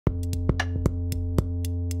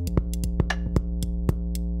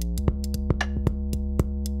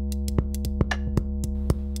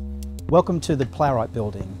Welcome to the Plowright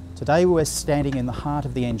Building. Today we're standing in the heart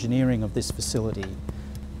of the engineering of this facility.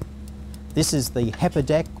 This is the HEPA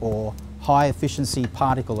deck, or High Efficiency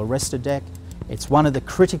Particle Arrestor deck. It's one of the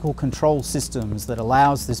critical control systems that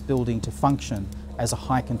allows this building to function as a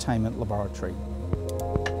high containment laboratory.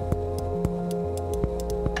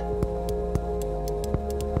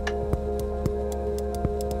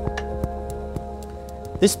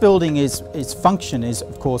 This building, its function is,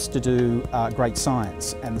 of course, to do great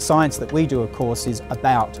science, and the science that we do, of course, is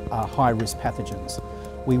about high-risk pathogens.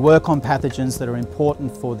 We work on pathogens that are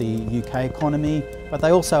important for the UK economy, but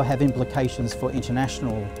they also have implications for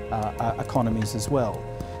international economies as well.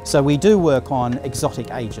 So we do work on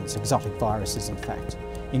exotic agents, exotic viruses in fact.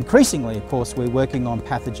 Increasingly, of course, we're working on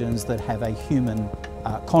pathogens that have a human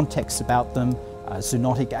context about them,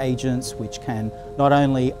 zoonotic agents which can not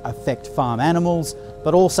only affect farm animals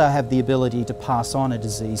but also have the ability to pass on a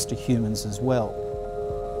disease to humans as well.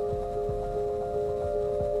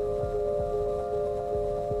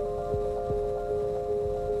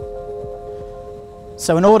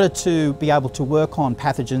 So in order to be able to work on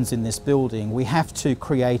pathogens in this building, we have to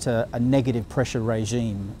create a negative pressure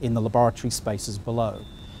regime in the laboratory spaces below.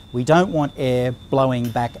 We don't want air blowing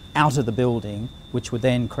back out of the building, which would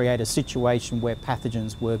then create a situation where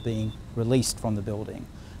pathogens were being released from the building.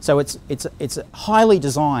 So it's highly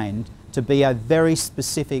designed to be a very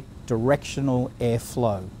specific directional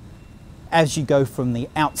airflow. As you go from the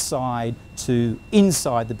outside to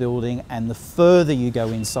inside the building, and the further you go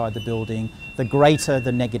inside the building, the greater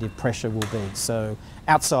the negative pressure will be. So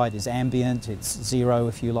outside is ambient, it's zero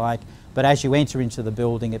if you like, but as you enter into the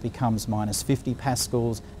building it becomes minus 50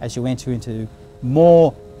 pascals. As you enter into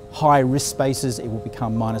more high risk spaces it will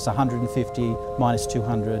become minus 150, minus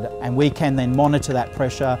 200, and we can then monitor that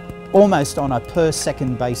pressure almost on a per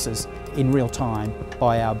second basis in real time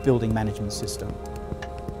by our building management system.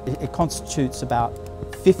 It constitutes about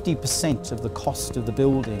 50% of the cost of the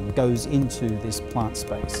building goes into this plant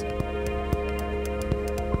space.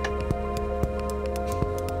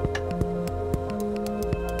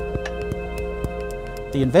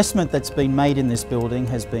 The investment that's been made in this building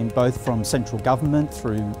has been both from central government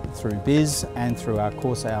through BIS and through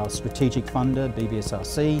our strategic funder,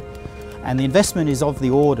 BBSRC, and the investment is of the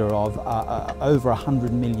order of over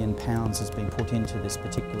 £100 million has been put into this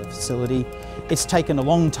particular facility. It's taken a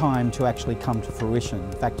long time to actually come to fruition.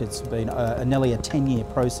 In fact, it's been nearly a 10-year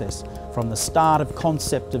process from the start of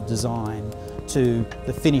concept of design to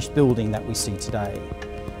the finished building that we see today.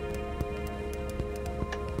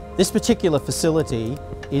 This particular facility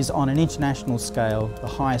is on an international scale the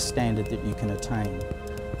highest standard that you can attain.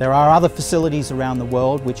 There are other facilities around the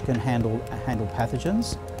world which can handle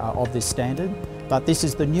pathogens of this standard, but this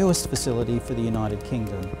is the newest facility for the United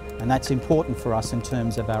Kingdom, and that's important for us in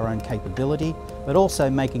terms of our own capability, but also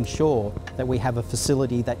making sure that we have a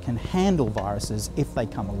facility that can handle viruses if they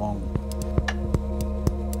come along.